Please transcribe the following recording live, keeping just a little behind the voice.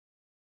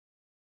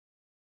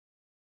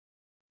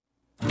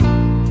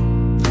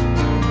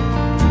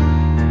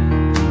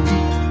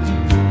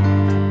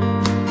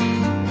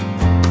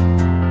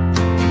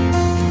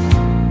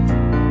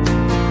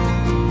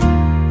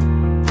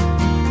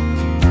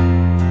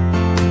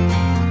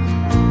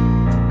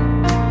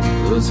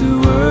Those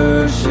who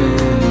worship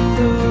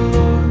the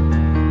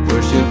Lord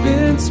worship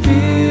in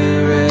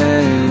spirit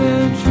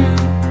and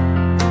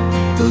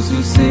truth. Those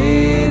who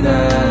say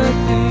that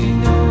they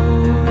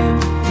know Him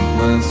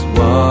must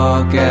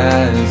walk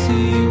as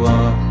He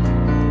walked.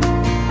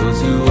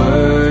 Those who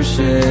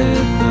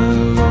worship the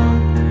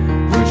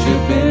Lord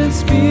worship in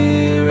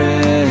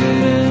spirit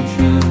and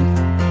truth.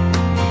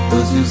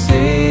 Those who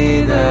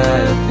say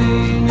that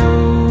they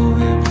know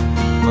Him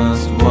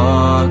must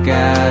walk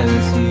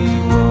as He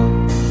walked.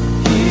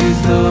 He is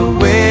the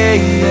way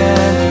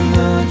and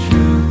the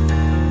truth,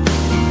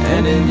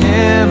 and in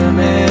Him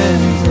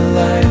is the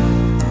life.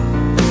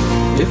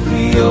 If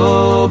we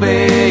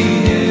obey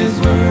His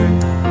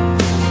word,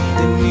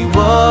 then we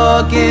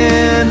walk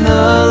in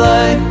the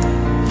light.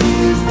 He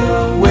is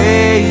the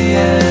way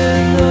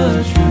and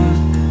the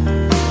truth,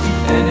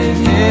 and in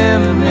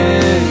Him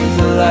is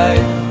the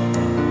life.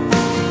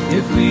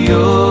 If we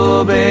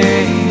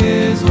obey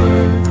His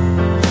word,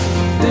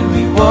 then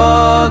we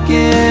walk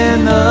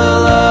in the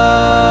light.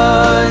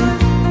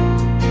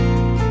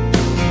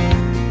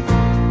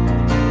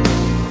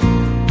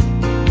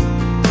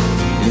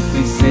 If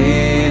we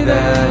say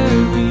that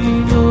we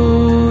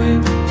know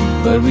Him,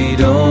 but we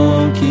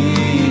don't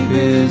keep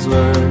His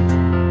word,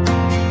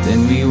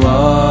 then we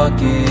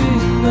walk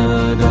in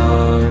the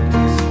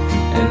darkness,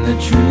 and the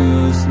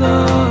truth's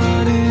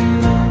not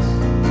in us.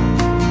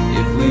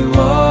 If we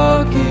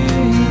walk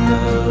in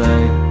the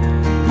light,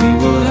 we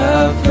will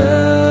have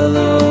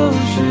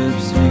fellowship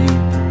sweet,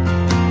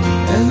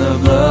 and the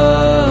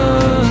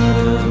blood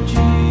of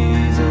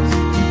Jesus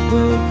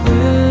will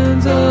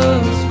cleanse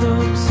us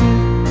from sin.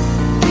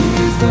 He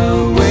is the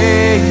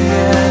way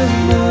and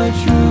the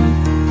truth,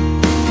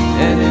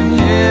 and in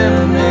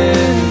Him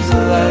is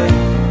the life.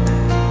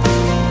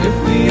 If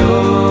we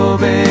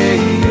obey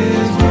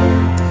His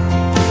word,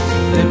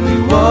 then we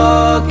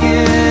walk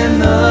in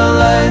the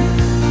light.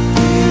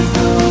 He is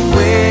the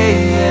way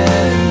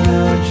and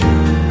the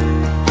truth,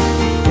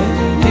 and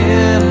in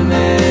Him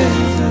is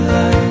the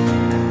life.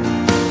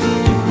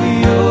 If we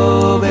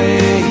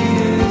obey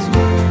His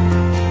word,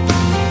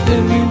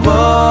 then we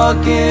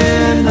walk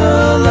in the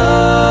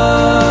light.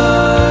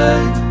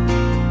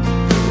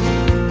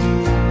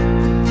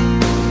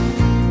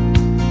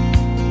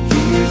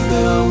 He is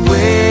the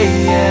way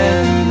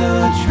and the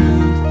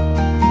truth,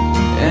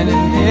 and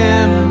in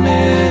Him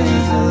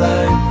is the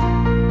life.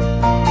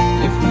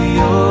 If we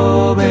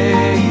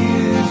obey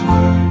His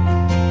word,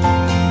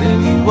 then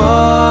we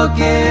walk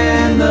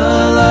in the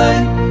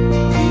light.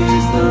 He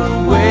is the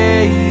way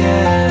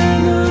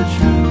and the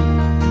truth,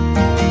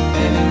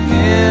 and in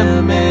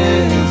Him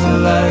is the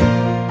life.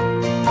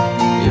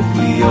 If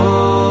we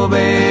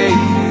obey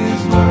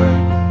His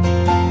word,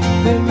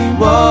 then we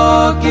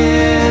walk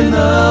in the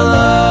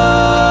light.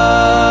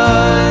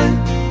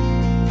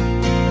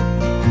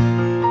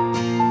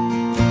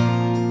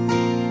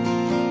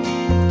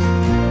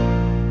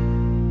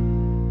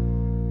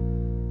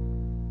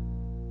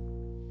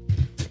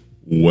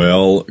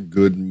 Well,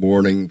 good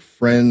morning,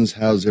 friends.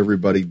 How's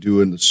everybody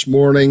doing this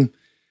morning?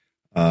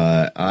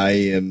 I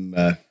am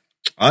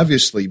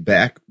obviously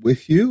back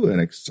with you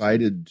and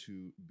excited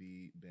to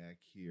be back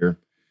here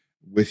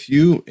with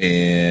you.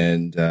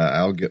 And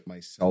I'll get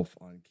myself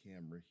on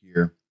camera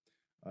here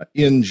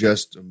in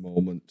just a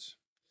moment,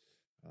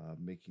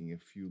 making a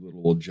few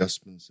little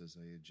adjustments as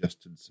I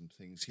adjusted some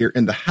things here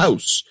in the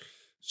house.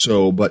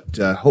 So, but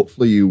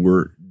hopefully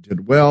you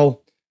did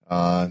well.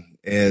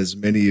 As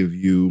many of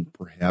you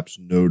perhaps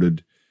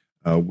noted,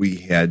 we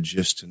had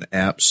just an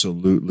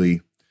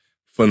absolutely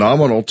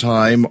phenomenal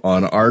time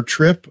on our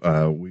trip.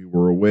 We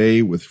were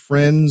away with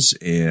friends,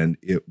 and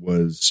it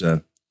was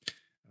a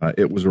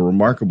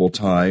remarkable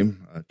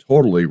time, a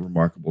totally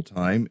remarkable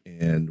time,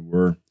 and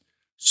we're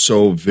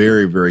so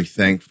very, very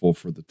thankful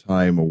for the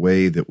time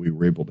away that we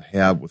were able to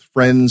have with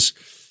friends,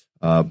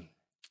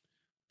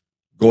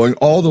 going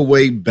all the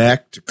way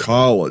back to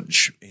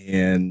college.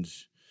 And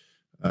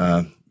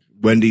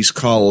Wendy's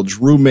college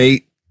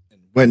roommate,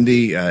 and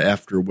Wendy,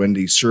 after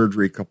Wendy's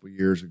surgery a couple of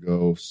years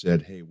ago,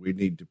 said, "Hey, we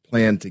need to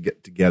plan to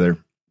get together."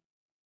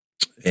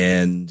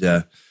 And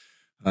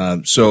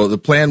so the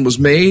plan was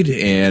made,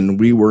 and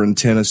we were in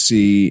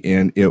Tennessee,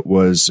 and it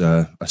was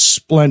a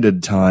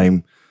splendid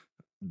time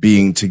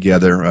being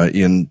together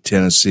in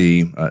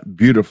Tennessee.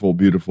 Beautiful,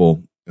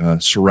 beautiful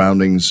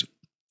surroundings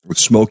with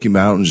Smoky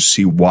Mountains. You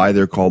see why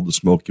they're called the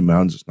Smoky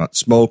Mountains. It's not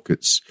smoke.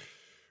 It's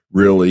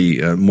really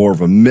more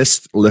of a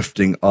mist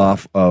lifting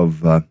off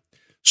of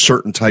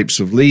certain types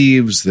of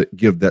leaves that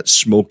give that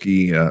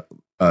smoky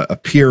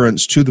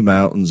appearance to the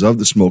mountains of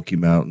the Smoky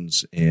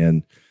Mountains.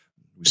 And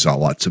we saw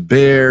lots of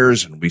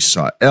bears, and we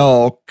saw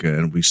elk,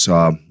 and we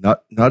saw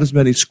not as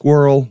many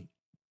squirrel.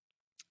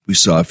 We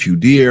saw a few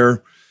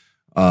deer.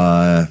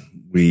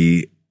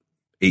 We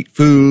ate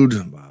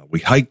food.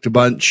 We hiked a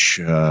bunch.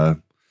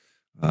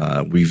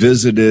 We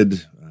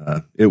visited.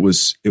 It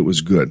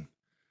was good.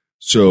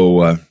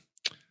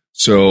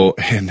 So,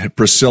 and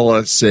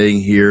Priscilla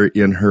saying here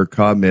in her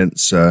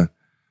comments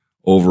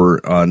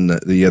over on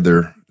the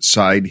other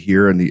side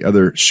here on the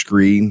other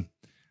screen,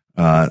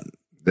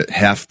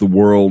 half the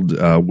world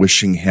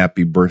wishing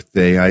happy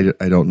birthday.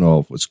 I don't know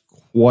if it was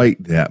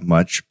quite that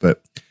much,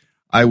 but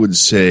I would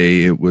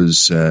say it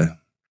was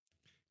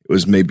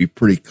maybe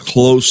pretty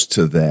close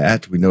to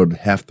that. We know that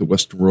half the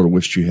Western world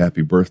wished you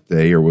happy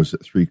birthday, or was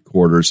it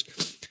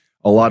 3/4?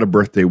 A lot of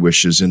birthday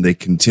wishes, and they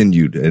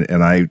continued.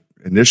 And I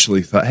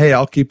initially thought, hey,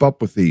 I'll keep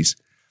up with these.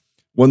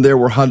 When there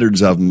were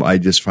hundreds of them, I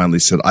just finally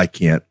said, I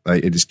can't. I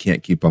just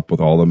can't keep up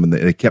with all of them. And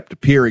they kept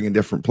appearing in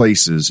different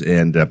places.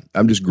 And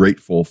I'm just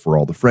grateful for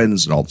all the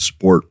friends and all the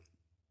support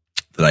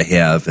that I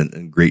have,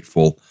 and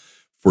grateful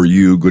for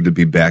you. Good to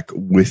be back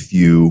with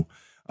you.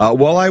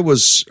 While I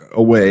was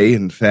away,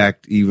 in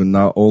fact, even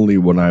not only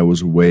when I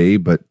was away,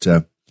 but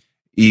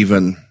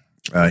even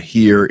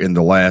here in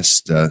the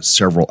last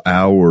several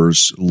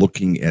hours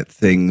looking at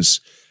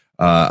things,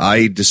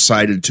 I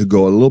decided to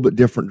go a little bit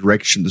different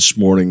direction this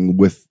morning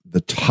with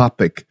the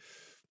topic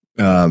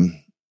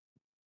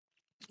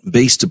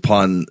based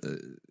upon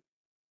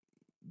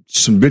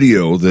some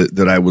video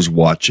that I was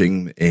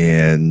watching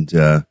and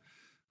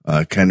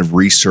kind of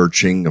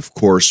researching. Of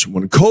course,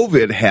 when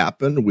COVID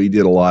happened, we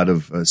did a lot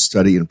of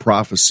study and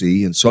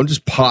prophecy, and so I'm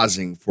just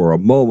pausing for a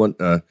moment,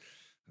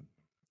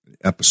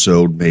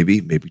 episode maybe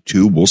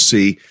two, we'll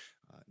see,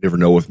 never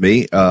know with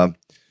me,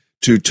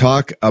 to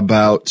talk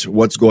about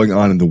what's going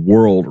on in the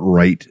world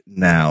right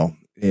now.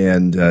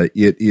 And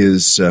it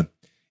is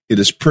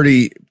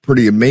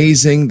pretty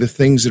amazing, the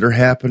things that are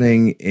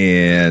happening,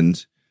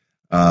 and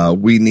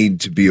we need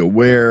to be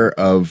aware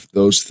of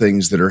those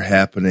things that are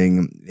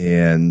happening,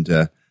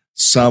 and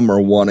some are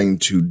wanting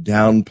to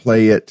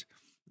downplay it,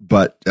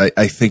 but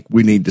I think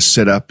we need to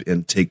sit up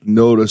and take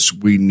notice.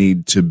 We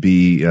need to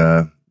be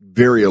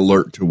very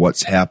alert to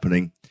what's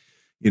happening.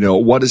 You know,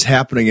 what is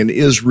happening in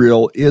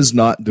Israel is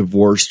not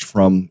divorced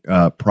from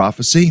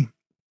prophecy.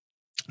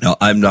 Now,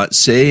 I'm not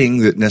saying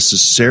that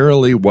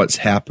necessarily what's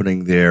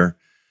happening there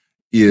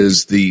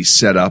is the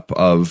setup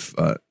of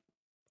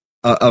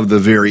the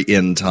very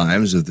end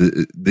times, of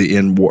the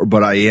end war,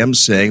 but I am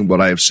saying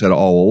what I have said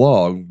all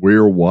along.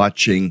 We're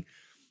watching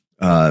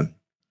the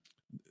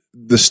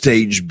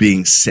stage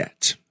being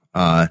set.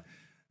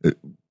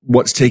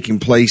 What's taking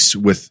place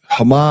with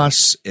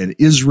Hamas and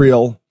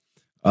Israel,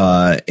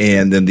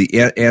 and then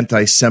the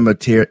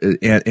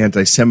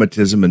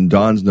anti-Semitism, and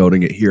Don's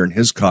noting it here in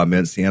his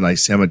comments, the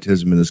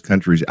anti-Semitism in this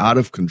country is out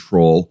of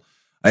control,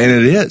 and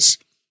it is.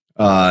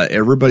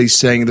 Everybody's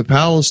saying the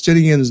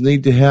Palestinians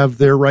need to have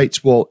their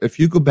rights. Well, if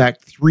you go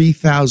back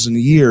 3,000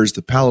 years,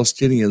 the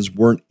Palestinians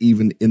weren't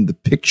even in the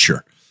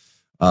picture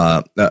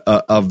of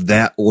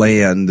that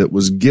land that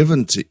was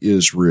given to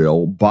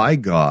Israel by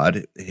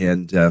God.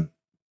 And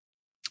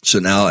so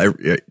now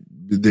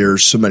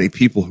there's so many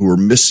people who are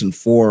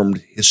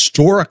misinformed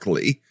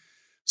historically,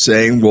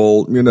 saying,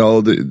 well, you know,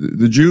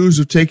 the Jews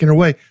have taken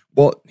away.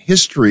 Well,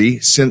 history,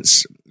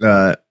 since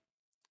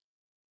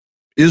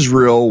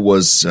Israel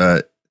was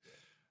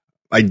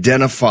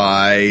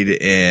identified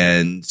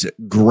and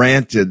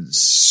granted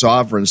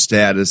sovereign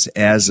status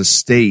as a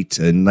state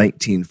in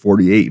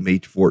 1948, May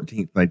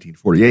 14th,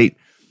 1948,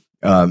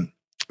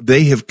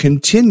 they have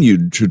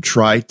continued to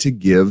try to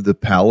give the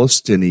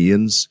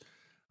Palestinians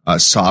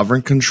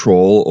sovereign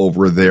control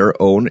over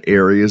their own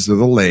areas of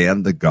the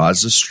land, the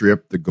Gaza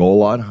Strip, the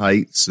Golan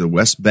Heights, the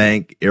West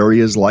Bank,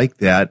 areas like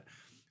that.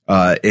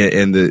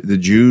 And the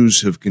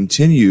Jews have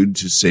continued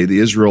to say, the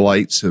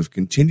Israelites have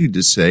continued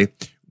to say,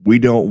 we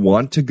don't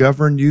want to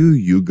govern you,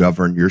 you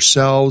govern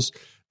yourselves.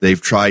 They've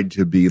tried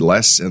to be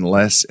less and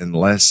less and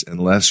less and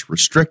less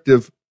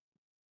restrictive.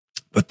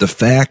 But the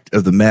fact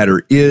of the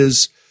matter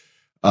is,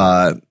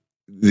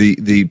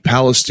 the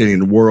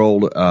Palestinian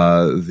world,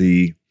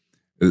 the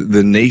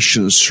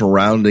nations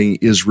surrounding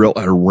Israel,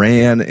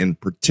 Iran in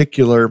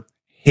particular,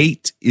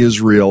 hate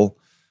Israel,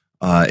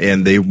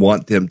 and they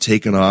want them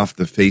taken off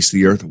the face of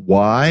the earth.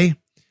 Why?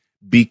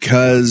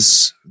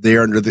 Because they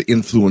are under the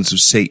influence of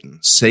Satan.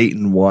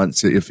 Satan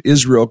wants, if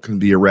Israel can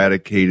be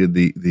eradicated,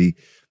 the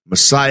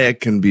Messiah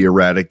can be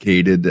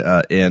eradicated,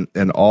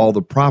 and all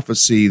the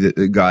prophecy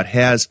that God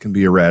has can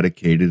be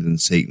eradicated, and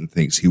Satan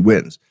thinks he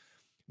wins.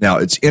 Now,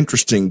 it's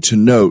interesting to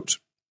note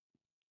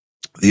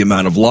the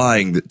amount of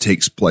lying that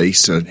takes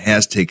place and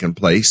has taken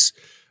place,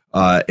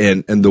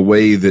 and the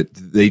way that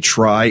they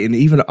try, and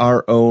even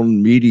our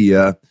own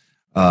media,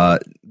 the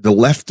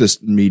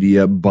leftist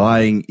media,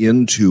 buying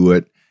into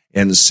it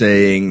and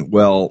saying,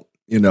 well,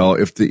 you know,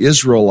 if the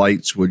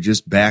Israelites would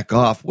just back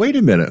off. Wait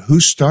a minute,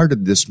 who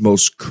started this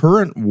most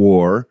current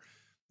war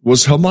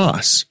was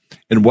Hamas.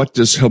 And what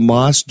does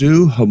Hamas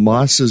do?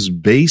 Hamas's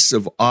base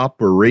of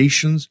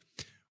operations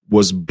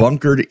was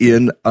bunkered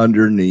in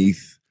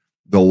underneath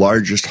the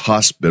largest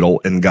hospital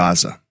in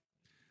Gaza.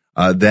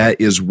 That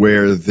is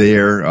where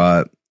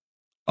their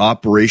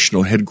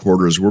operational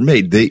headquarters were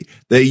made.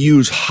 They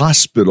use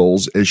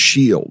hospitals as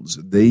shields.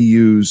 They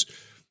use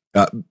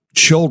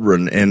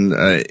children and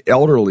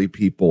elderly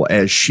people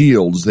as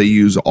shields. They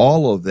use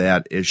all of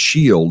that as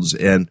shields.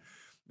 And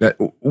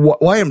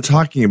why I'm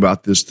talking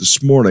about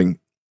this morning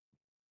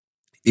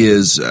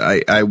is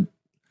I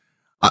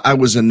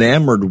was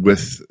enamored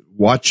with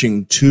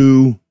watching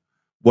two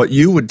what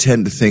you would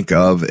tend to think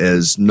of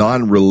as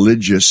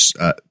non-religious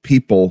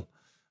people,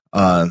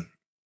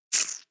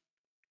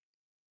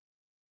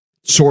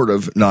 sort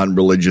of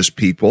non-religious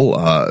people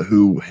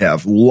who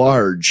have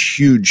large,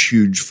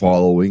 huge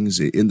followings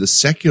in the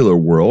secular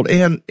world,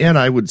 and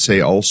I would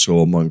say also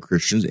among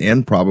Christians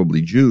and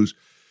probably Jews,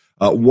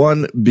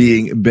 one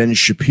being Ben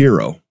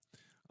Shapiro.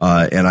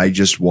 And I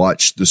just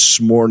watched this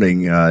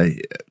morning a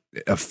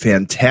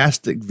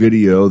fantastic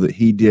video that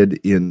he did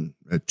in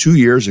 2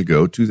 years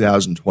ago,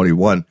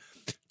 2021,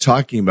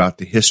 talking about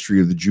the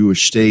history of the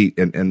Jewish state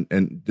and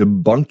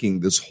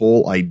debunking this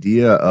whole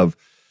idea of,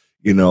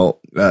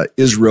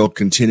 Israel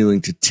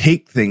continuing to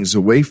take things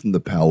away from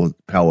the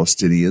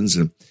Palestinians,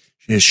 and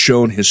has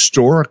shown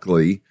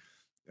historically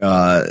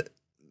and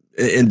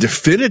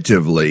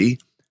definitively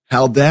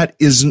how that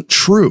isn't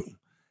true.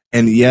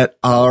 And yet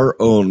our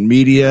own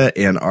media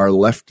and our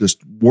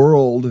leftist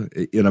world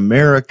in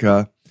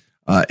America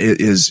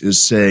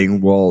is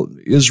saying, well,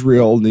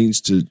 Israel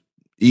needs to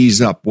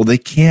ease up. Well, they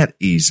can't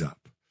ease up.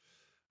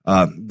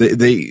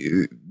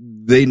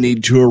 They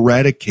need to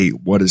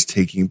eradicate what is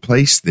taking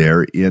place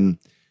there in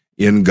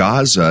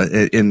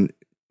Gaza. And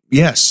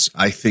yes,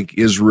 I think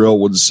Israel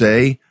would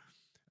say,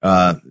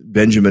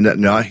 Benjamin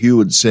Netanyahu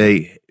would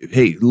say,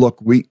 hey,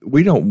 look,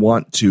 we don't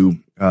want to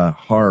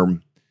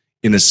harm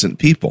innocent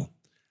people.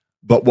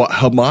 But what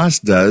Hamas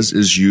does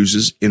is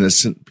uses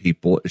innocent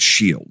people as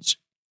shields.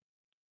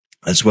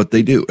 That's what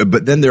they do.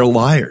 But then they're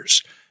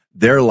liars.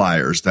 They're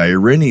liars. The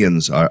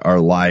Iranians are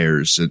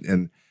liars,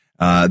 and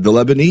the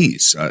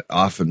Lebanese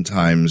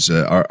oftentimes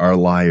are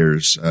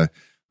liars.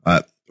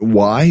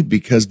 Why?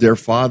 Because their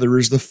father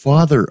is the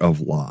father of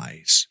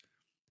lies.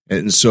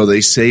 And so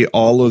they say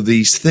all of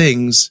these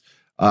things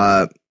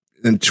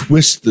and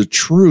twist the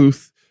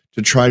truth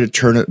to try to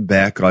turn it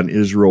back on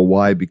Israel.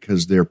 Why?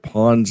 Because they're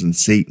pawns in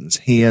Satan's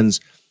hands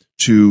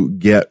to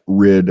get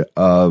rid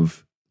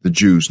of the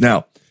Jews.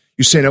 Now,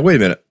 you say, now, wait a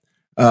minute.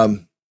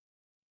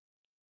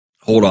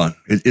 Hold on.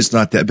 It's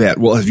not that bad.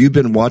 Well, have you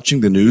been watching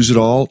the news at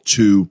all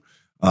to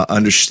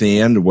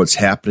understand what's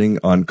happening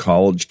on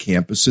college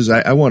campuses?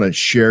 I want to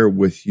share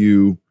with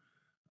you.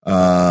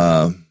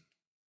 I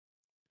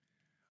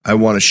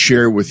want to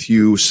share with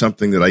you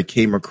something that I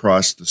came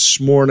across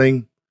this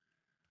morning,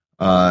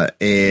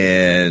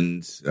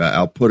 and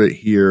I'll put it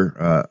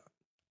here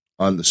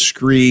on the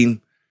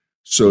screen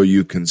so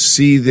you can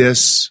see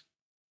this.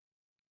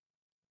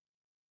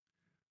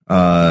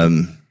 Let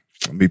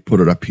me put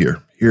it up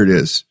here. Here it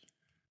is.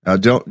 Now,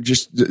 don't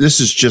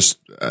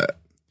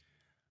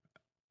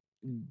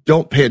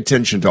pay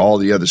attention to all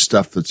the other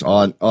stuff that's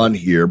on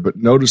here, but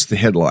notice the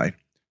headline.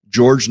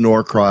 George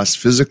Norcross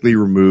physically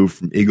removed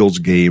from Eagles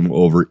game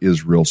over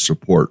Israel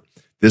support.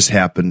 This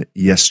happened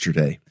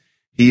yesterday.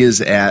 He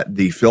is at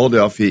the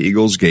Philadelphia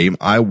Eagles game.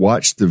 I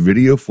watched the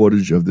video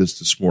footage of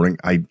this morning.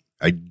 I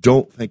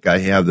don't think I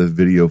have the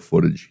video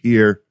footage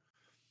here.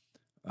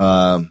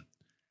 And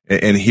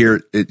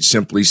here it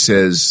simply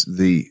says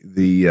they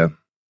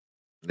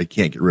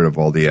can't get rid of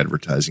all the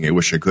advertising. I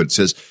wish I could. It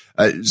says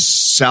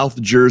South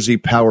Jersey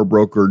power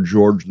broker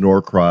George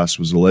Norcross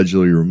was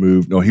allegedly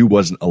removed. No, he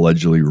wasn't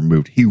allegedly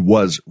removed. He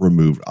was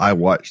removed. I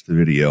watched the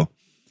video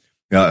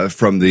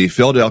from the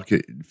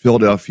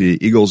Philadelphia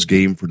Eagles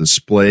game for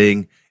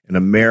displaying an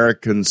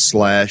American /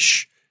 and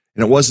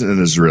it wasn't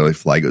an Israeli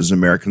flag. It was an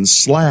American /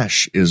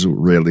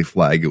 Israeli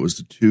flag. It was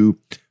the two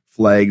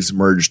flags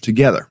merged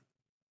together.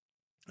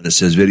 And it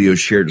says video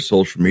shared to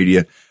social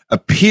media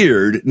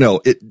appeared.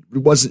 No, it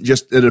wasn't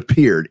just it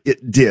appeared.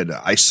 It did.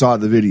 I saw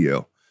the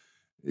video.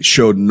 It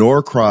showed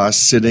Norcross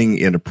sitting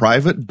in a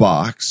private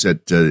box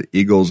at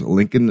Eagles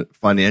Lincoln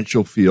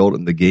Financial Field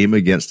in the game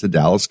against the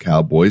Dallas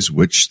Cowboys,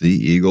 which the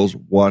Eagles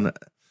won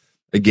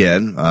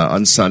again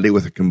on Sunday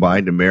with a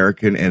combined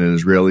American and an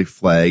Israeli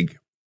flag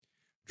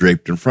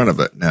draped in front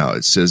of it. Now,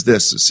 it says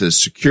this. It says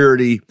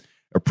security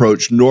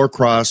approached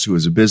Norcross, who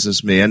is a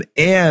businessman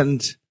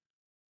and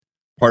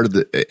part of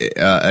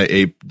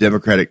a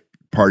Democratic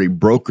Party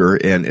broker,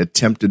 and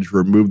attempted to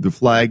remove the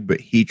flag, but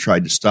he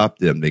tried to stop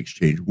them. They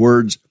exchanged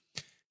words.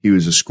 He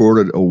was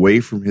escorted away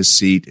from his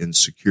seat, and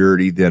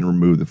security then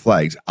removed the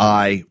flags.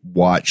 I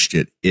watched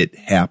it. It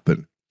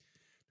happened.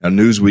 Now,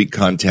 Newsweek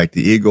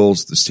contacted the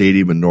Eagles, the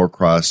stadium, and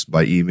Norcross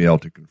by email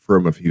to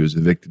confirm if he was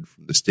evicted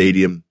from the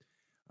stadium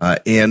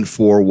and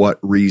for what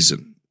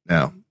reason.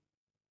 Now,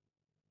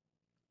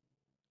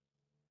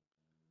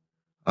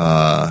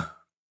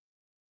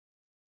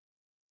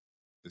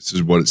 this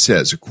is what it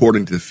says.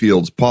 According to the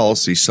field's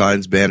policy,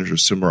 signs, banners, or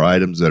similar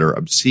items that are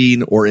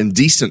obscene or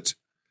indecent,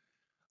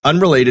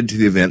 unrelated to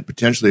the event,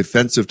 potentially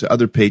offensive to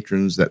other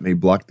patrons, that may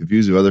block the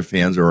views of other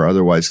fans or are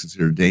otherwise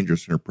considered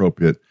dangerous or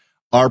inappropriate,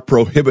 are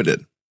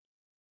prohibited.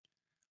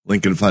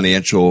 Lincoln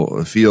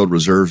Financial Field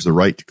reserves the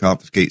right to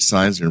confiscate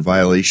signs that are in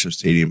violation of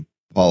stadium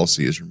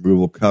policy. As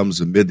removal comes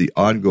amid the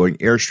ongoing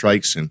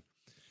airstrikes and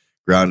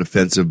ground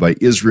offensive by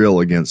Israel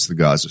against the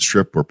Gaza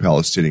Strip, where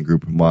Palestinian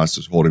group Hamas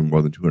is holding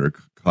more than 200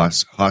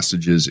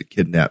 hostages it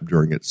kidnapped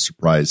during its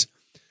surprise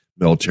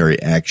military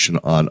action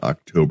on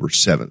October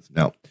 7th.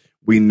 Now,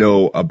 we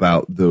know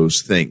about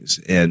those things.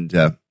 And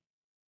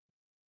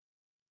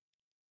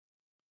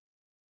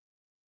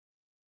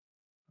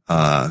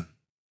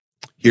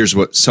here's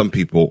what some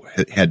people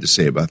had to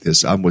say about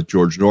this. I'm with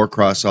George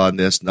Norcross on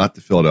this, not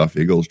the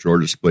Philadelphia Eagles.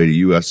 George displayed a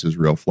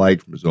U.S.-Israel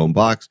flag from his own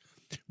box,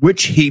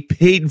 which he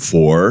paid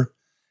for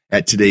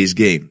at today's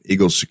game.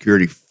 Eagles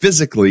security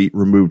physically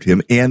removed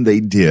him, and they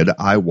did.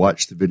 I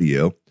watched the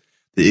video.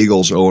 The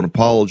Eagles owe an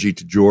apology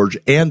to George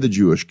and the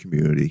Jewish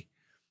community.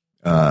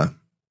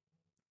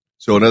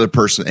 So another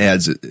person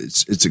adds,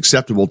 it's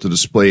acceptable to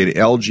display an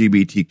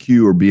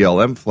LGBTQ or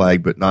BLM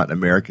flag, but not an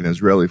American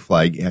Israeli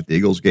flag at the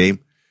Eagles game.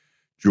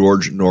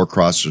 George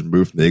Norcross was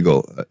removed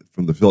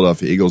from the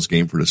Philadelphia Eagles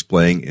game for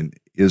displaying an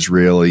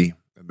Israeli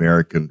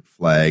American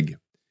flag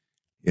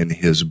in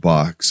his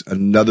box.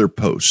 Another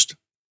post.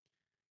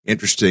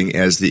 Interesting,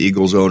 as the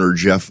Eagles owner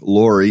Jeff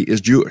Lurie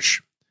is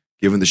Jewish.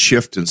 Given the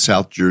shift in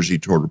South Jersey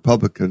toward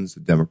Republicans, the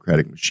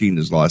Democratic machine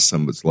has lost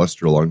some of its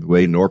luster along the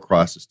way.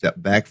 Norcross has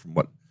stepped back from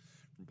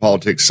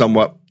politics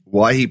somewhat.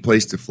 Why he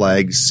placed the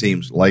flag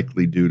seems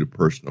likely due to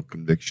personal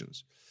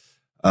convictions.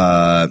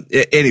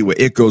 Anyway,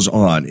 it goes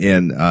on,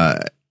 and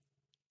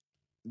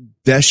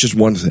that's just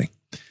one thing.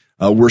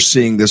 We're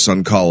seeing this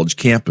on college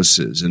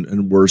campuses,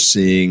 and we're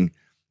seeing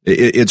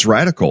it's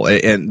radical.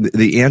 And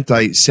the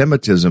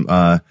anti-Semitism,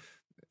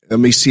 let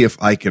me see if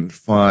I can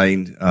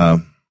find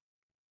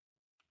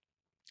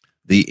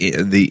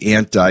the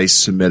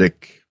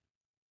anti-Semitic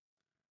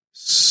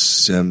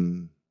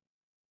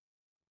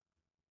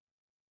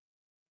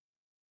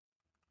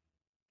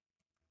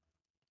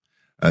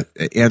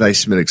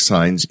anti-Semitic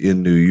signs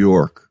in New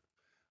York.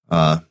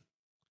 I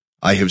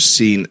have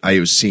seen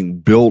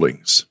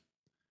buildings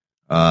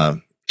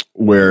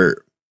where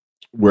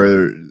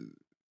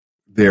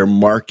they're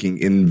marking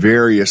in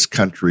various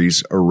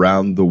countries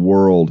around the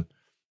world.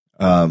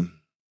 Now,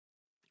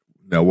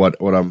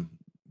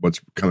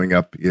 what's coming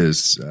up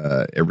is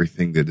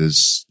everything that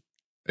is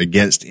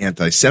against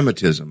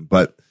anti-Semitism,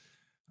 but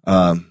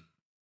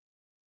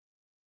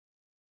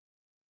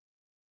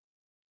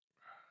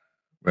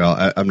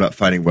well, I'm not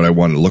finding what I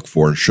want to look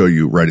for and show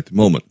you right at the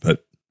moment,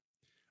 but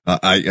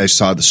I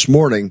saw this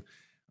morning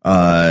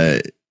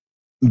buildings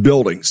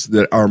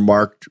that are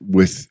marked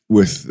with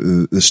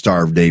the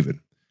Star of David.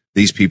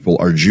 These people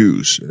are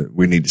Jews.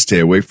 We need to stay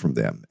away from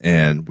them,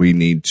 and we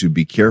need to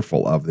be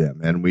careful of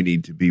them, and we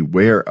need to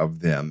beware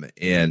of them.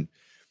 And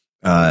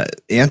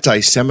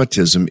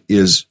anti-Semitism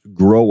is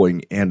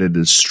growing, and it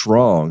is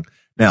strong.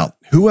 Now,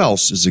 who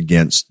else is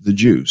against the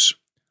Jews?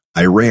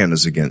 Iran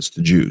is against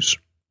the Jews.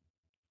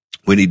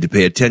 We need to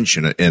pay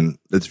attention, and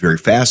it's very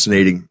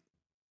fascinating.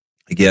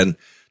 Again,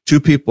 two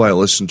people I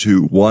listened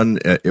to. One,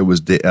 it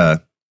was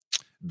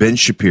Ben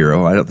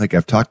Shapiro. I don't think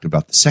I've talked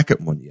about the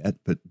second one yet,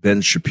 but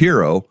Ben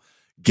Shapiro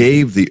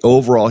gave the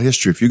overall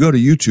history. If you go to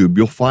YouTube,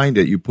 you'll find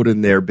it. You put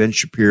in there Ben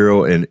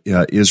Shapiro and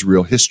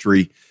Israel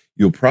history.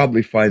 You'll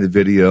probably find the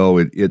video.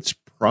 It's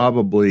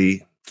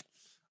probably,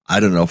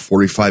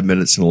 45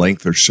 minutes in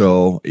length or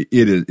so.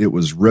 It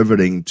was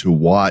riveting to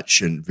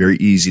watch and very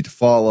easy to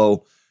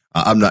follow.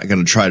 I'm not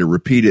going to try to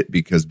repeat it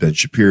because Ben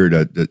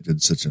Shapiro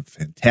did such a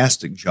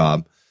fantastic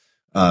job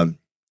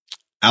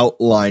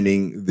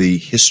outlining the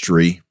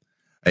history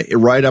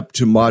right up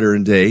to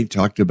modern day.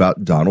 Talked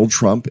about Donald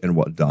Trump and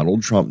what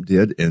Donald Trump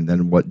did, and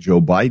then what Joe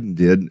Biden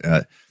did.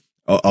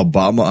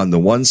 Obama on the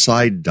one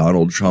side,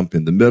 Donald Trump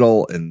in the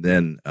middle, and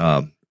then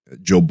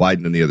Joe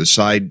Biden on the other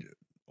side.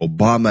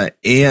 Obama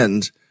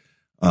and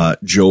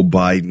Joe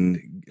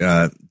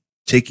Biden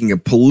taking a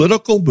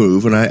political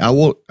move, and I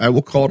will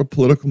call it a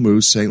political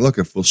move, saying, look,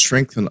 if we'll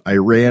strengthen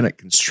Iran, it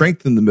can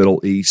strengthen the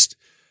Middle East.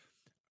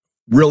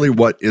 Really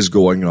what is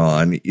going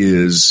on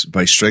is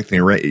by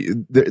strengthening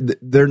Iran,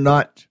 they're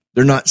not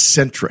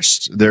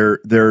centrists.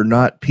 They're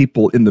not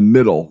people in the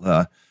middle.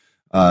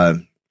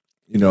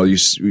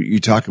 You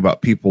talk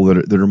about people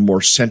that are more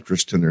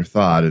centrist in their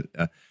thought.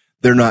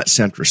 They're not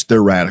centrist.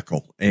 They're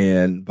radical.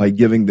 And by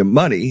giving them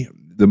money,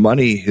 the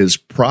money has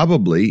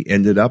probably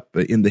ended up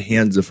in the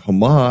hands of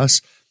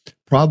Hamas,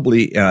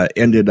 probably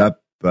ended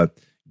up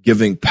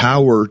giving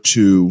power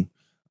to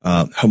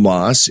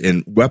Hamas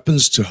and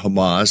weapons to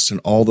Hamas and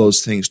all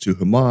those things to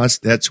Hamas.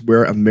 That's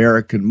where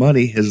American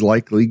money has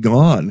likely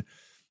gone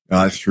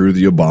through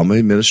the Obama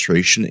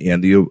administration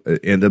and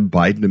the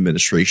Biden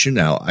administration.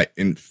 Now,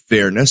 in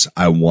fairness,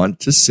 I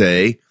want to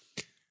say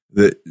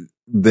that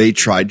they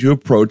tried to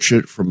approach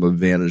it from a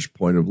vantage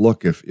point of,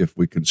 look, if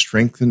we can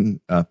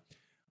strengthen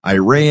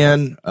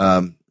Iran,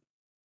 and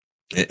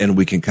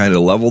we can kind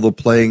of level the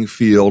playing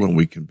field, and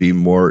we can be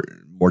more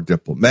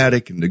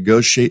diplomatic and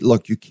negotiate.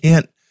 Look, you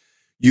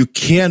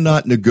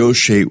cannot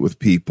negotiate with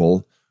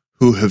people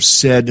who have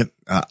said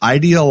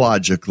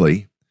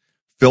ideologically,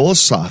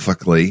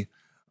 philosophically,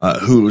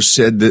 who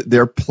said that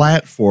their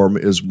platform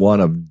is one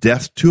of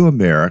death to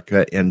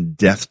America and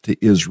death to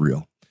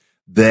Israel.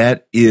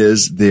 That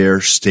is their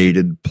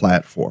stated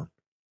platform.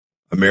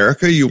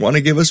 America, you want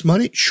to give us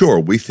money? Sure,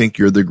 we think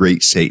you're the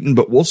great Satan,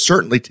 but we'll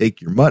certainly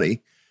take your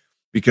money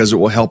because it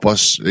will help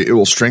us, it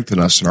will strengthen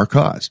us in our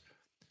cause.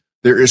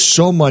 There is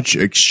so much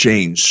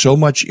exchange, so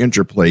much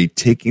interplay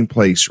taking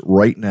place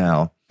right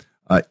now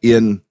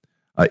in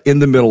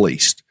the Middle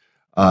East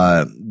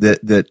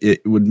that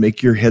it would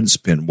make your head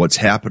spin. What's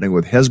happening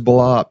with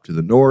Hezbollah up to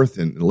the north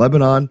in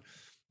Lebanon,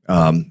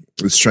 the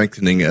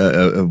strengthening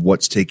of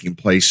what's taking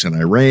place in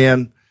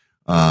Iran,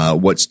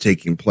 what's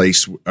taking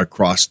place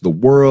across the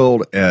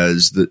world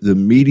as the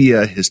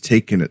media has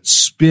taken its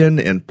spin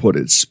and put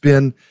its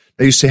spin.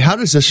 Now you say, how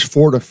does this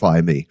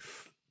fortify me?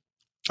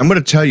 I'm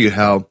going to tell you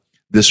how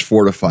this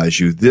fortifies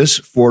you. This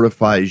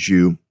fortifies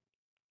you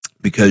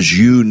because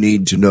you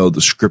need to know the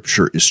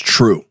Scripture is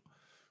true.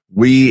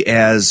 We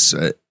as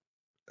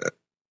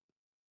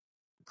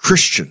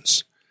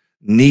Christians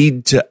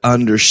need to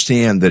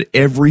understand that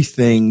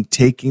everything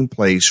taking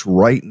place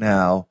right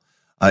now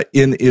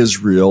in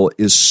Israel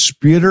is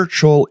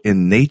spiritual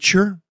in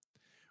nature.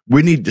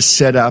 We need to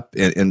set up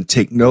and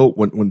take note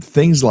when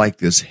things like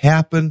this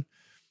happen.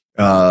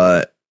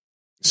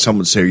 Some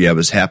would say, yeah,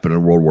 this happened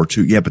in World War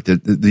II. Yeah, but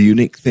the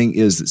unique thing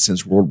is that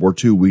since World War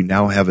II, we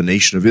now have a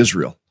nation of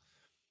Israel.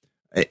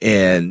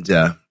 And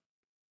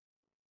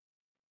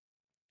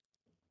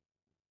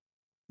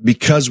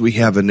because we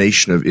have a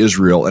nation of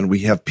Israel and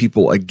we have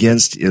people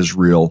against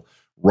Israel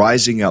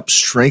rising up,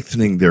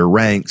 strengthening their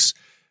ranks,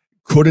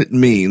 could it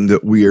mean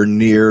that we are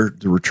near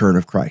the return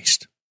of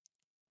Christ?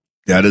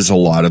 That is a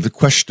lot of the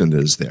question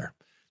that is there.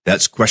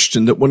 That's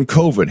questioned that when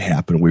COVID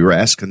happened, we were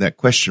asking that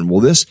question.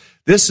 Well, this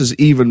is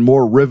even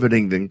more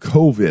riveting than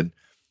COVID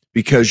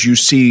because you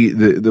see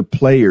the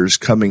players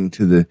coming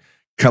to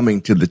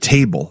the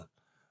table.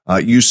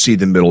 You see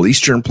the Middle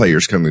Eastern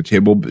players coming to the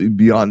table.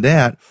 Beyond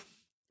that,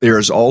 there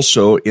is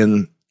also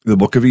in the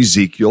book of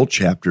Ezekiel,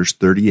 chapters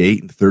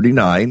 38 and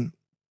 39,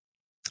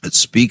 it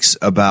speaks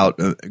about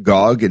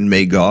Gog and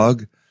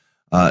Magog,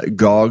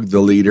 Gog the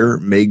leader,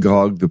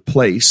 Magog the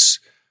place,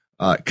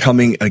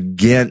 coming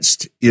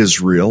against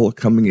Israel,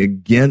 coming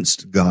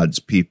against God's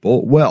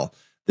people. Well,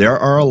 there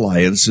are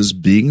alliances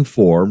being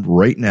formed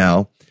right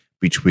now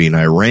between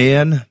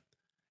Iran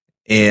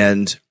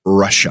and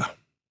Russia,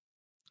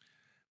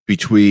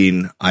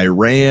 between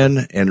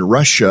Iran and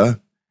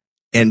Russia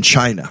and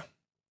China,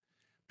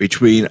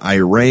 between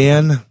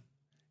Iran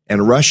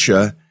and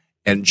Russia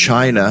and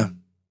China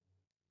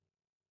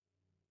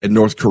and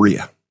North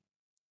Korea.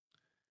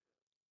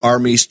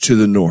 Armies to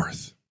the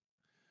north.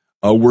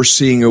 We're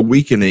seeing a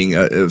weakening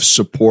of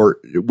support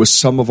with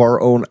some of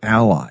our own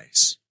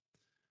allies.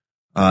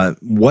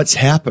 What's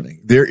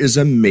happening? There is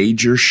a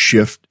major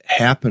shift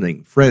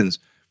happening. Friends,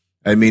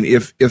 I mean,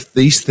 if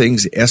these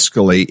things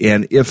escalate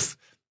and if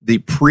the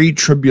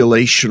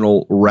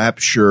pre-tribulational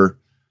rapture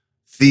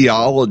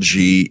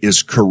theology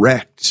is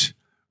correct,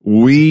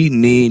 we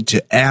need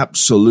to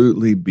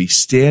absolutely be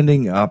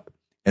standing up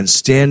and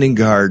standing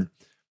guard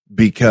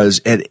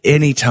because at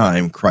any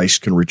time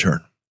Christ can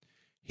return.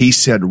 He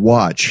said,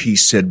 watch. He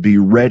said, be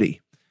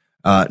ready.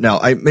 Now,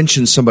 I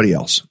mentioned somebody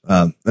else,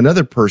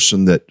 another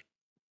person that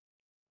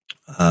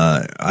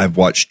I've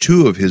watched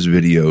two of his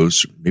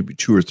videos, maybe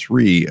two or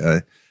three,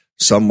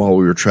 some while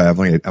we were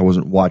traveling. I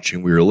wasn't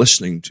watching, we were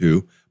listening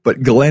to,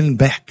 but Glenn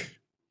Beck.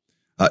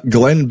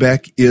 Glenn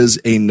Beck is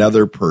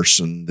another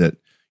person that,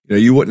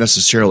 you wouldn't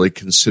necessarily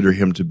consider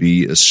him to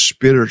be a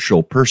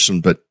spiritual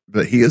person, but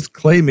he is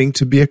claiming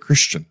to be a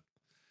Christian.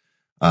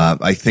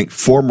 I think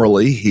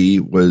formerly he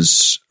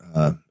was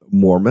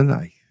Mormon.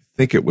 I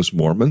think it was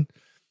Mormon.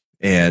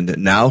 And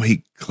now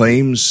he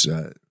claims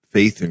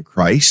faith in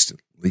Christ.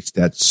 At least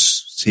that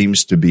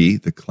seems to be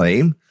the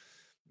claim.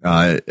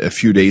 A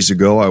few days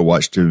ago, I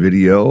watched a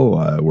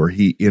video where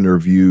he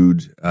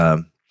interviewed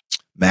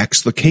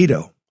Max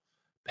Lucado,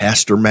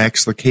 Pastor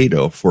Max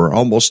Lucado, for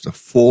almost a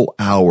full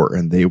hour.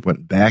 And they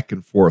went back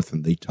and forth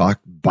and they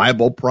talked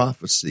Bible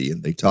prophecy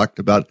and they talked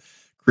about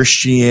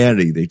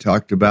Christianity. They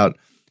talked about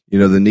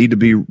the need to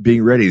be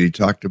being ready. They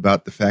talked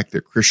about the fact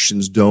that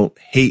Christians don't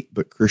hate,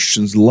 but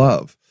Christians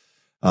love.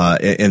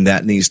 And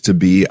that needs to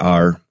be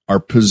our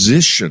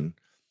position.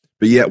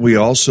 But yet we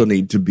also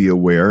need to be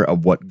aware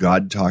of what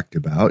God talked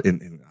about.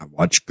 And I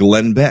watched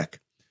Glenn Beck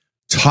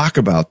talk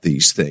about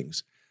these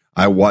things.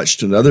 I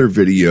watched another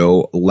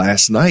video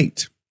last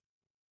night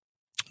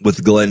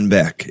with Glenn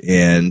Beck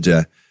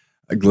and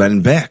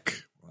Glenn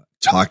Beck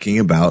talking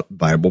about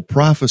Bible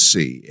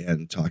prophecy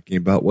and talking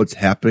about what's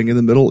happening in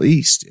the Middle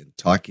East and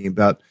talking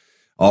about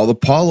all the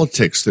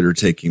politics that are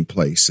taking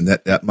place. And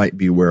that might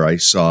be where I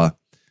saw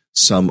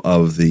some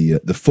of the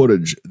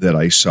footage that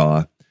I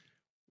saw.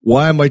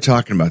 Why am I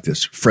talking about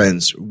this?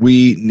 Friends,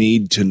 we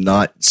need to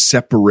not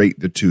separate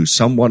the two.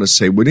 Some want to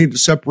say we need to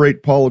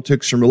separate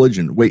politics from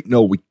religion. Wait,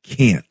 no, we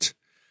can't.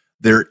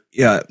 They're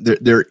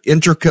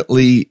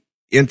intricately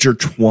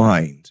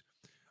intertwined.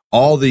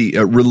 All the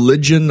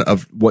religion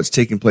of what's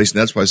taking place, and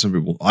that's why some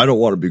people, I don't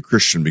want to be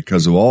Christian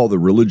because of all the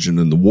religion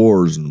and the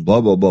wars and blah,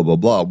 blah, blah, blah,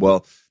 blah.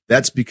 Well,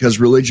 that's because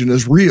religion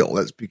is real.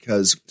 That's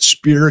because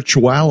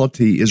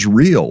spirituality is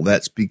real.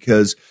 That's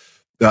because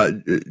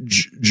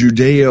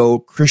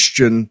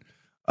Judeo-Christian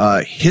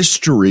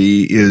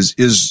history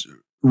is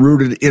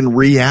rooted in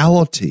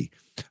reality.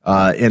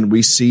 And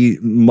we see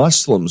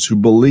Muslims who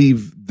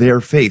believe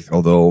their faith,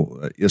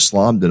 although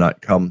Islam did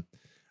not come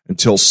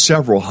until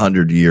several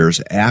hundred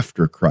years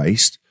after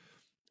Christ.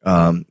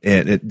 And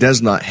it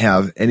does not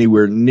have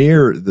anywhere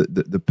near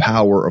the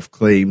power of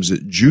claims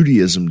that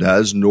Judaism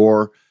does,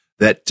 nor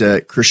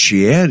that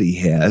Christianity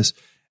has,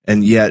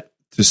 and yet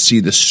to see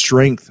the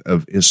strength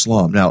of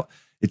Islam. Now,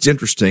 it's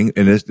interesting,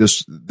 and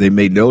they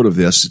made note of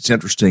this. It's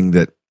interesting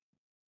that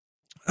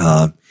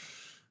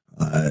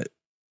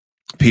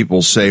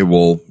people say,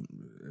 well,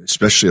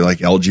 especially like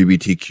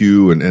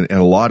LGBTQ and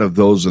a lot of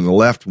those on the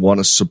left want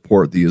to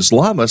support the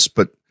Islamists,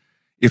 but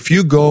if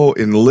you go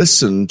and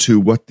listen to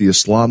what the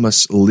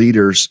Islamist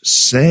leaders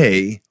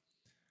say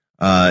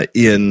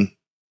in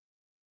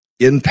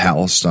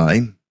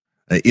Palestine,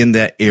 in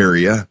that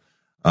area,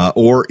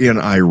 or in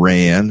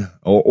Iran,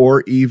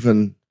 or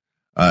even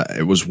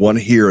it was one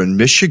here in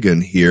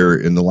Michigan here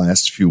in the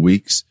last few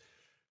weeks,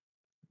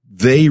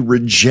 they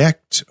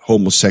reject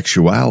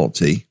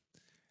homosexuality.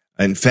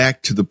 In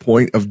fact, to the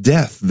point of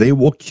death, they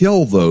will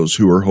kill those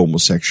who are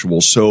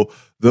homosexual. So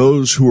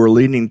those who are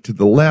leaning to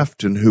the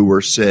left and who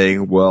are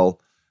saying, well,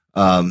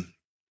 we're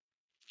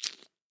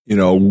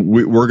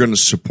going to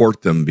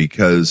support them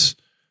because,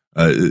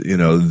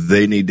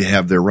 they need to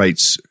have their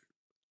rights.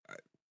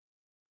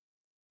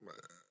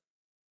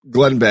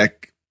 Glenn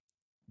Beck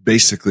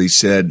basically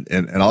said,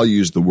 and I'll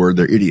use the word,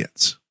 they're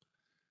idiots.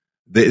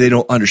 They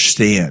don't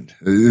understand.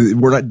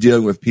 We're not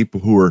dealing with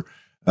people who are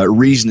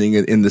reasoning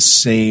in the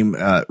same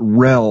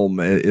realm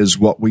as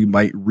what we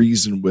might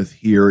reason with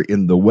here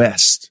in the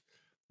West.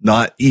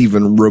 Not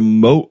even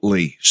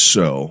remotely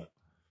so.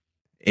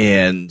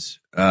 And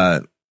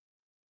I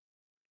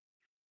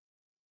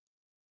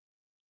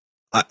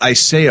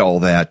say all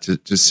that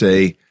to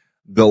say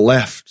the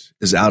left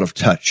is out of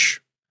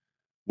touch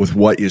with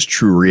what is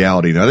true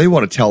reality. Now, they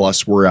want to tell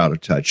us we're out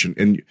of touch.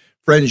 And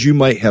friends, you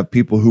might have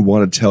people who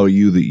want to tell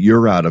you that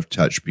you're out of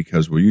touch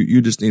because, well,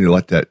 you just need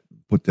to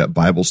put that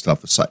Bible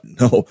stuff aside.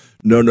 No.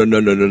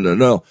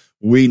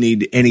 We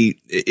need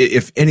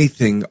if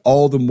anything,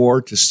 all the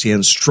more to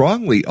stand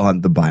strongly on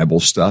the Bible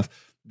stuff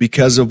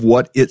because of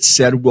what it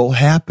said will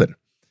happen.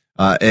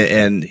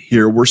 And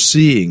here we're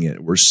seeing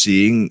it. We're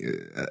seeing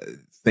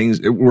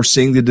things. We're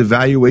seeing the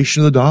devaluation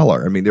of the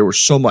dollar. I mean, there was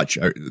so much.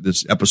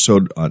 This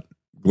episode on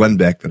Glenn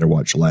Beck that I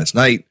watched last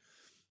night.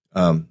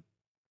 And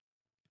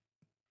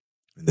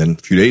then a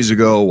few days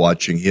ago,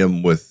 watching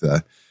him with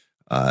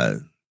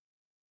Max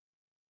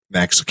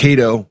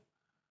Lucado.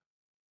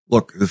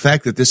 Look, the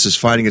fact that this is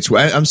finding its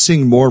way, I'm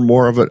seeing more and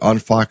more of it on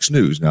Fox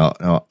News.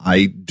 Now,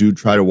 I do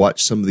try to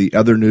watch some of the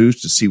other news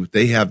to see what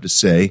they have to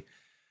say,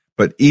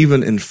 but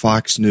even in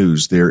Fox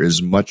News, there is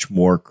much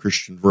more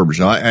Christian verbiage.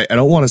 Now, I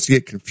don't want us to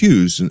get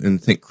confused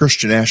and think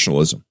Christian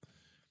nationalism.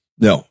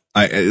 No,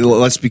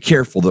 let's be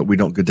careful that we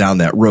don't go down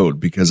that road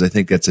because I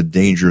think that's a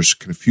dangerous,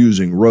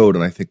 confusing road,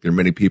 and I think there are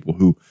many people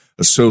who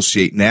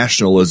associate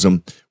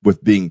nationalism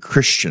with being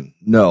Christian.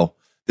 No,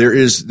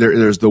 there's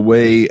the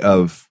way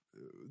of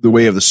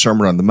the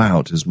Sermon on the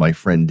Mount, as my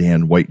friend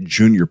Dan White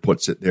Jr.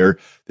 puts it. There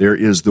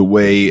is the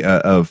way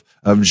of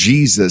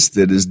Jesus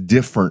that is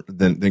different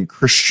than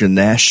Christian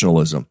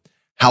nationalism.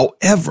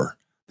 However,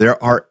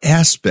 there are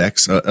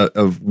aspects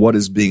of what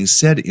is being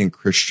said in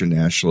Christian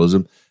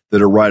nationalism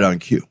that are right on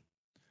cue.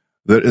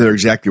 They're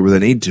exactly where they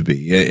need to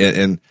be.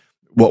 And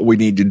what we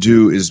need to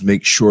do is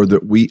make sure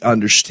that we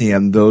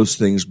understand those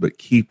things, but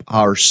keep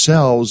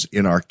ourselves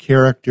in our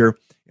character,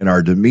 in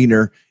our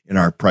demeanor, in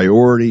our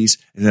priorities,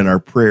 and in our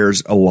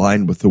prayers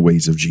aligned with the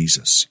ways of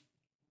Jesus.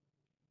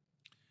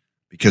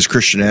 Because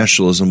Christian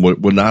nationalism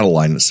would not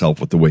align itself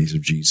with the ways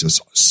of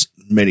Jesus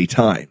many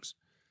times.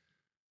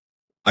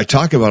 I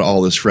talk about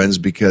all this, friends,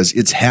 because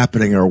it's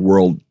happening in our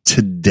world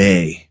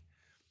today.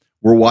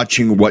 We're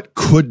watching what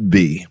could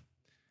be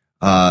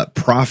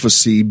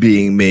prophecy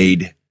being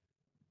made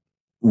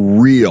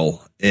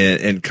real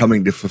and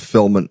coming to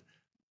fulfillment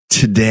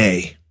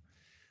today.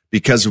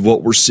 Because of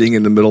what we're seeing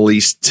in the Middle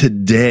East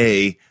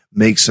today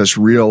makes us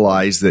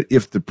realize that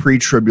if the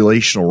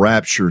pre-tribulational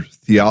rapture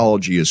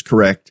theology is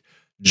correct,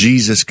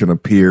 Jesus can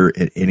appear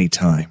at any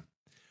time.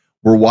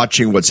 We're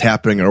watching what's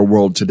happening in our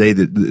world today,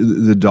 that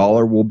the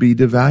dollar will be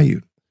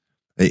devalued.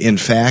 In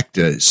fact,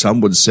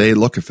 some would say,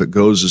 look, if it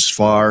goes as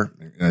far,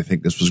 and I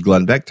think this was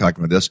Glenn Beck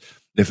talking about this,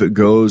 if it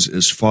goes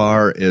as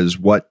far as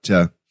what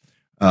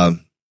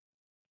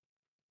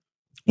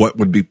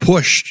would be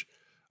pushed,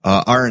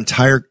 our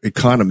entire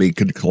economy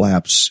could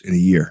collapse in a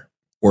year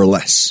or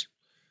less,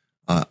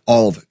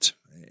 all of it.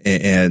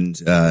 And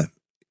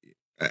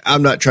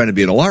I'm not trying to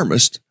be an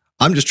alarmist.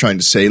 I'm just trying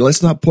to say,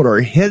 let's not put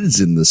our heads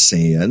in the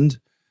sand,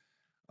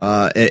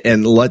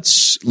 and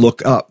let's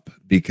look up,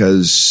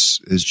 because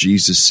as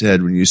Jesus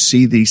said, when you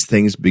see these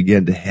things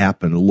begin to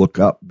happen, look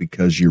up,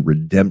 because your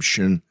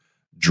redemption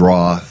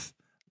draweth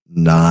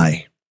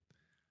nigh.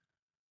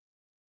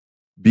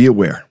 Be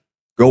aware.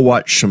 Go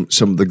watch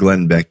some of the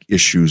Glenn Beck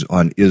issues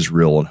on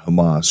Israel and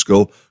Hamas.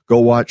 Go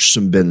watch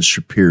some Ben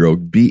Shapiro.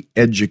 Be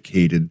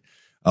educated.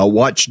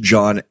 Watch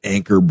John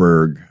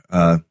Ankerberg.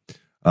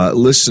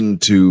 Listen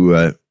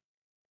to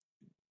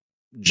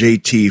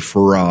J.T.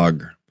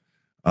 Farag.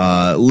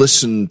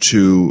 Listen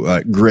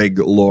to Greg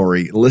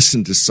Laurie.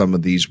 Listen to some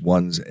of these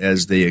ones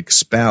as they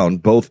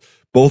expound,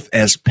 both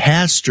as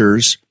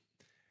pastors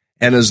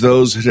and as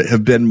those that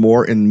have been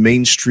more in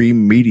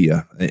mainstream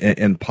media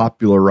and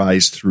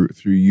popularized through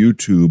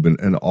YouTube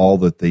and all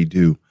that they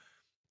do.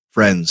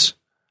 Friends,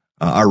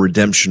 our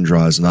redemption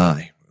draws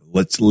nigh.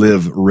 Let's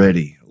live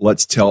ready.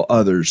 Let's tell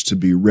others to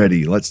be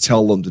ready. Let's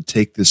tell them to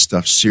take this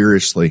stuff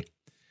seriously,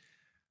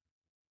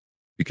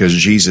 because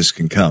Jesus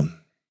can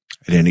come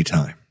at any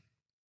time.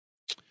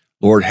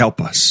 Lord, help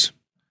us.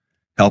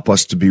 Help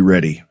us to be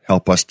ready.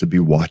 Help us to be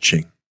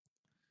watching.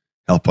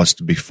 Help us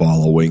to be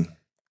following.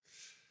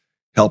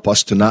 Help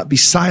us to not be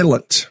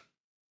silent.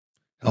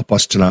 Help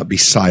us to not be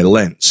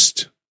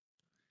silenced.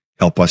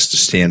 Help us to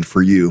stand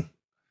for you.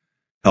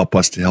 Help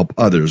us to help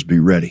others be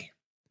ready,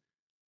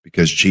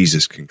 because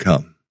Jesus can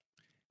come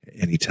at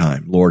any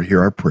time. Lord,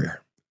 hear our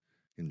prayer.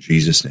 In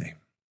Jesus' name.